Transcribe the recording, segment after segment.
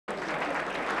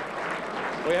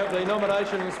We have the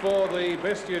nominations for the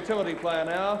best utility player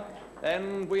now,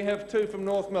 and we have two from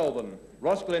North Melbourne,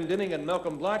 Ross Glendinning and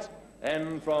Malcolm Blight,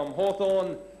 and from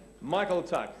Hawthorn, Michael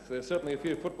Tuck. There's certainly a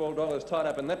few football dollars tied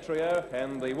up in that trio,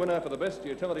 and the winner for the best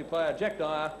utility player, Jack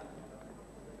Dyer.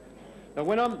 The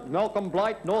winner, Malcolm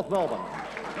Blight, North Melbourne.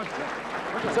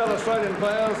 South Australian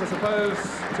players are supposed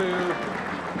to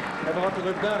have a lot to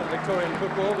live down in Victorian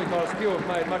football because few have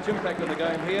made much impact in the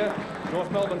game here. North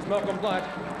Melbourne's Malcolm Blight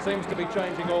seems to be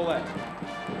changing all that.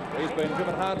 He's been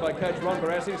driven hard by coach Ron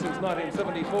Barassi since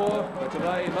 1974, but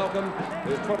today Malcolm,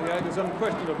 who's 28, is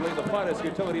unquestionably the finest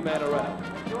utility man around.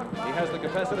 He has the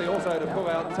capacity also to pull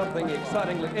out something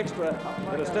excitingly extra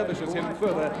that establishes him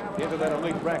further into that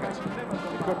elite bracket.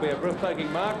 It could be a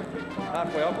breathtaking mark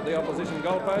halfway up at the opposition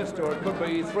goalpost, or it could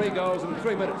be 3 goals in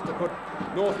 3 minutes to put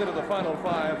North into the final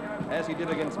 5, as he did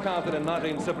against Carlton in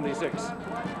 1976.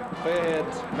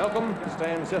 Fair-haired Malcolm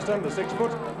stands just under 6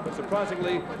 foot, but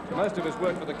surprisingly, most of his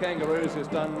work for the Kangaroos is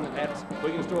done at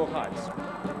Williamstorf Heights.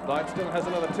 Blight still has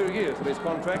another 2 years of his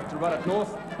contract to run at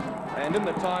North, and in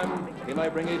that time, he may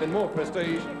bring even more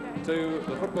prestige to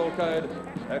the football code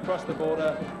across the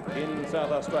border in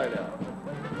South Australia.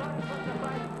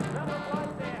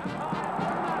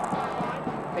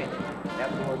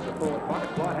 Afterwards, the forward pocket.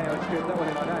 Quite how he scored that one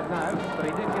in, I don't know, but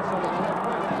he did get some of the left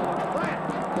foot.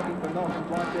 Looking for Malcolm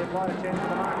Blight there. Blight a chance for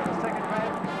the mark in the second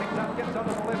round. Picks up, gets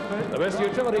onto the left foot. The best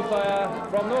utility player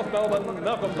from North Melbourne,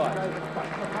 Malcolm Blight.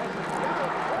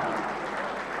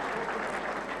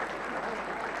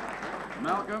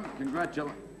 Malcolm,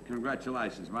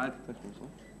 congratulations, mate.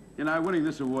 You know, winning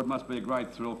this award must be a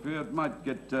great thrill for you. It might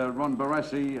get Ron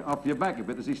Barassi off your back a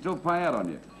bit. Does he still pay out on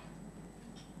you?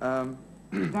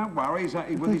 Don't worry, he's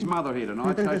with his mother here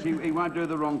tonight, so he won't do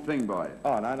the wrong thing by you.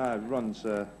 Oh, no, Ron's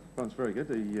very good.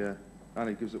 He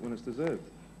only gives it when it's deserved.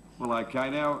 Well, OK,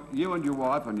 now, you and your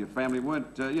wife and your family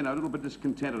weren't, you know, a little bit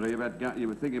discontented about you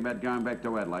were thinking about going back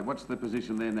to Adelaide. What's the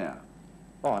position there now?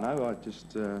 Oh, no, I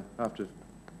just, after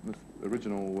the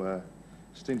original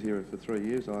stint here for 3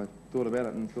 years, I thought about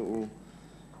it and thought, well,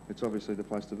 it's obviously the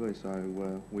place to be,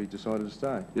 so we decided to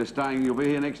stay. You're staying, you'll be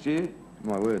here next year?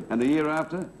 My word. And the year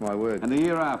after? My word. And the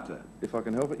year after? If I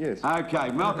can help it, yes. OK,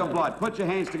 Malcolm Blight, put your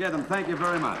hands together and thank you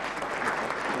very much.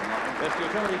 Best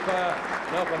utility player,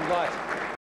 Malcolm Blight.